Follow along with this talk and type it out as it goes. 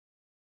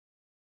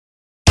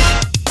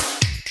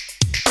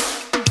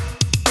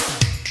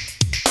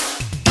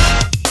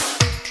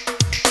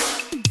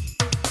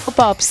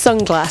Bob,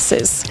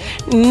 sunglasses,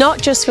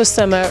 not just for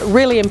summer,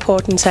 really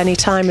important any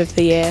time of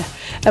the year.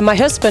 And my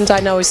husband, I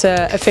know, is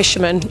a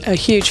fisherman, a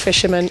huge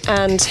fisherman,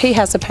 and he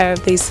has a pair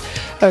of these,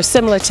 or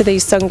similar to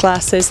these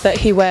sunglasses, that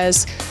he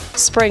wears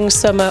spring,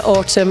 summer,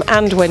 autumn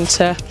and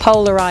winter,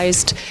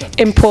 polarized,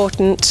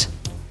 important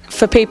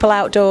for people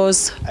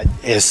outdoors.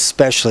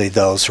 Especially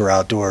those who are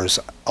outdoors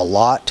a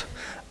lot,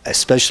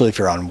 especially if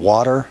you're on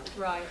water.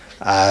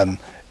 Right.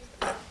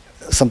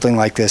 Something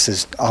like this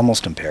is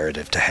almost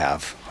imperative to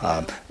have.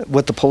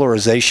 With the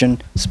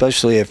polarization,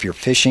 especially if you're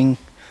fishing,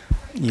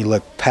 you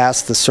look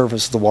past the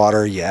surface of the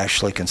water, you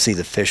actually can see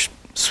the fish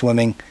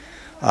swimming.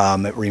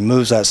 It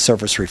removes that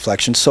surface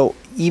reflection. So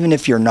even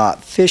if you're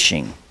not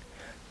fishing,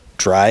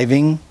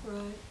 driving,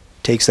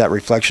 takes that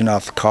reflection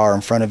off the car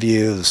in front of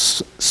you, the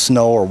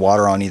snow or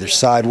water on either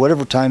side,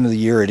 whatever time of the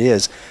year it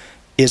is,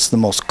 it's the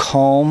most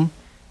calm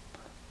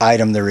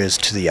item there is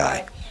to the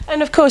eye.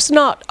 And of course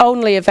not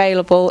only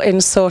available in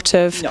sort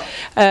of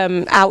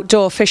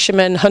outdoor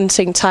fisherman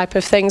hunting type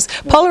of things.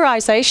 No.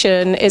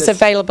 Polarization is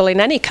available in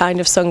any kind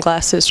of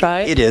sunglasses,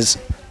 right? It is.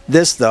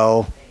 This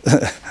though,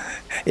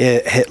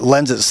 it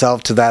lends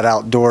itself to that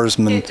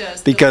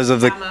outdoorsman because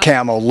of the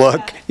camo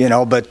look, you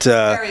know, but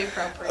very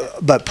appropriate.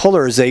 But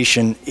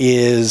polarization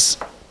is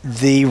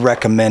the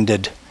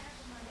recommended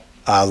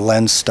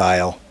lens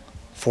style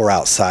for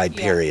outside,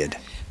 period.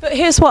 But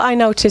here's what I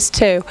noticed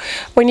too.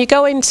 When you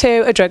go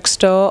into a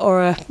drugstore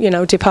or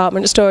a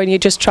department store and you're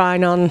just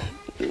trying on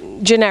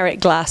generic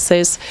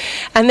glasses,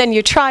 and then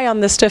you try on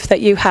the stuff that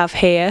you have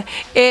here,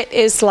 it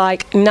is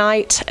like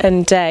night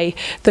and day.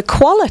 The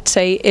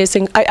quality is,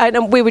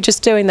 we were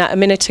just doing that a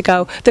minute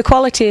ago, the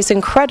quality is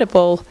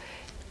incredible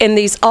in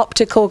these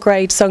optical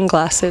grade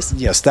sunglasses.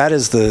 Yes,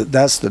 that's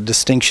the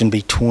distinction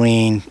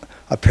between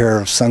a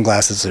pair of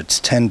sunglasses that's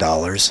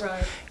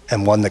 $10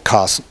 and one that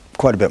costs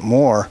quite a bit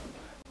more.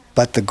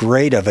 But the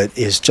grade of it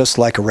is just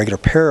like a regular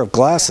pair of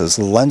glasses.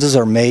 The lenses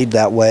are made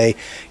that way.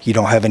 You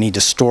don't have any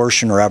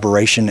distortion or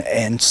aberration.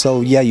 And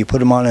so, yeah, you put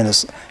them on and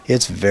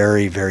it's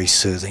very, very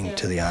soothing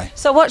to the eye.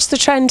 So what's the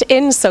trend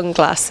in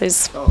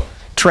sunglasses?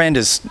 Trend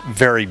is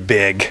very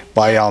big,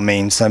 by all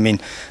means. I mean,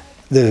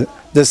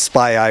 this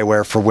spy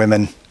eyewear for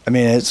women, I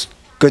mean, it's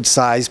good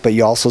size, but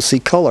you also see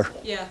color.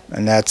 Yeah.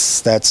 And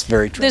that's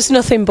very true. There's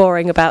nothing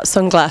boring about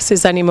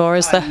sunglasses anymore,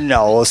 is there?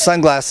 No,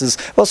 sunglasses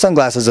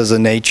as a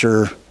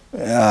nature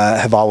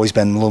have always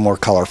been a little more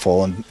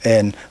colorful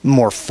and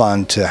more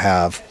fun to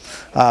have.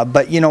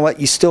 But you know what?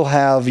 You still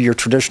have your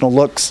traditional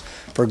looks.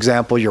 For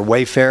example, your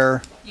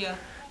Wayfarer. Yeah.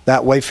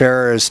 That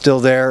Wayfarer is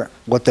still there.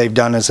 What they've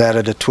done is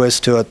added a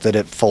twist to it that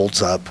it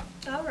folds up.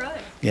 All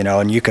right. You know,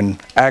 and you can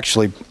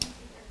actually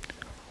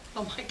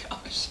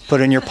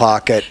put in your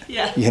pocket.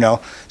 Yeah. You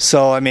know,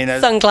 so I mean,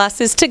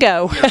 sunglasses to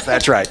go. Yes,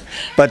 that's right.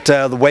 But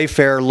the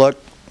Wayfarer look,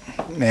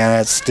 man,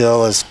 it's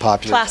still as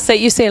popular. Classic.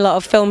 You see a lot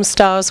of film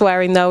stars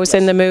wearing those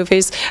in the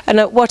movies. And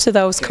what are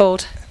those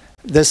called?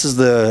 This is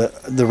the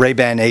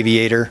Ray-Ban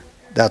Aviator.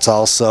 That's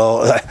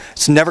also,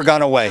 it's never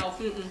gone away.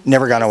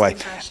 Never gone away.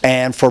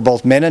 And for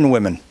both men and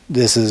women,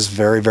 this is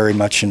very, very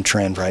much in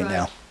trend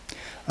right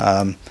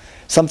now.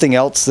 Something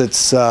else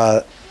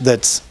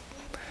that's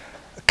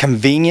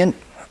convenient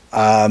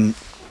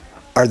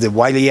are the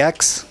Wiley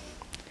X.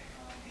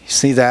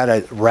 See that?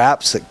 It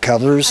wraps, it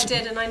covers. I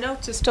did, and I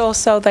noticed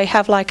also they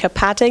have like a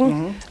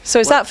padding. So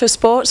is that for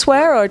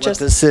sportswear or just?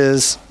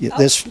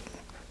 This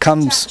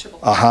comes,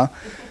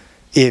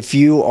 if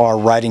you are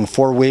riding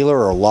four-wheeler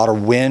or a lot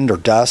of wind or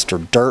dust or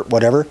dirt,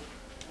 whatever,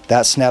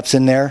 that snaps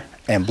in there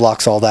and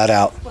blocks all that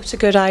out. What a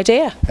good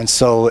idea. And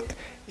so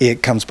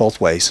it comes both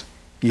ways.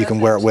 You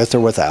can wear it with or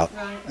without,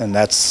 and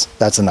that's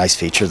a nice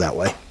feature that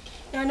way.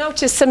 Now, I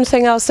noticed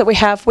something else that we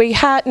have.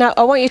 Now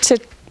I want you to.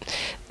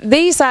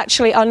 These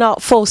actually are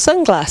not full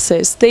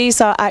sunglasses.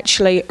 These are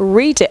actually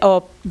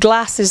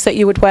glasses that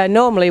you would wear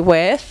normally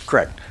with.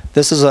 Correct.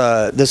 This is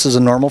a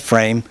normal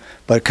frame,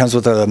 but it comes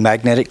with a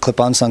magnetic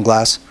clip-on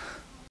sunglass.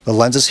 The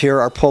lenses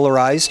here are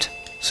polarized,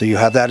 so you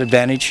have that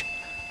advantage.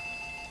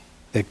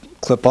 They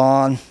clip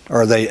on,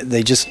 or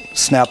they just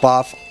snap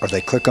off, or they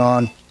click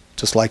on,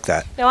 just like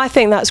that. Now I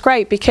think that's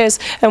great because,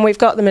 and we've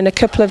got them in a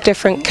couple of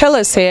different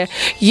colours here,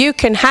 you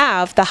can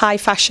have the high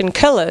fashion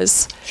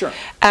colours,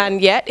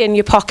 and yet in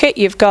your pocket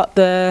you've got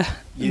the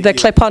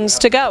clip-ons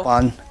to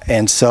go.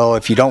 And so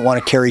if you don't want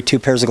to carry two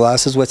pairs of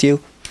glasses with you,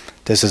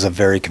 this is a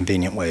very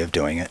convenient way of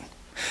doing it.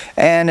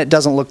 And it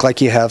doesn't look like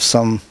you have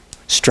some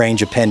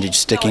strange appendage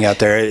sticking out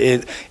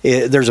there.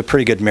 There's a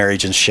pretty good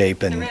marriage in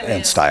shape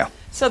and style.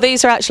 So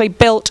these are actually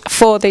built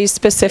for these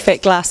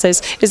specific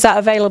glasses. Is that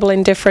available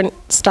in different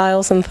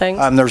styles and things?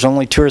 There's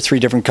only 2 or 3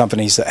 different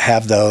companies that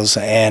have those,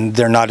 and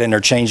they're not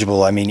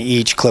interchangeable. I mean,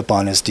 each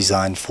clip-on is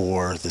designed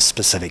for the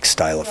specific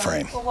style of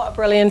frame. Well, what a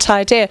brilliant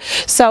idea.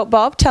 So,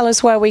 Bob, tell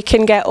us where we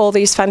can get all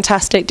these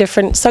fantastic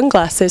different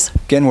sunglasses.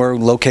 Again, we're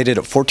located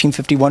at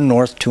 1451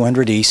 North,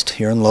 200 East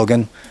here in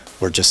Logan.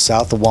 We're just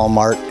south of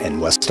Walmart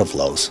and west of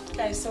Lowe's.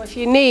 Okay, so if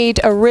you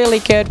need a really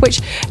good, which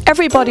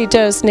everybody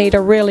does need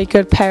a really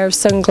good pair of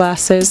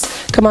sunglasses,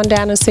 come on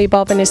down and see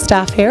Bob and his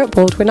staff here at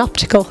Baldwin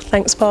Optical.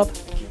 Thanks, Bob.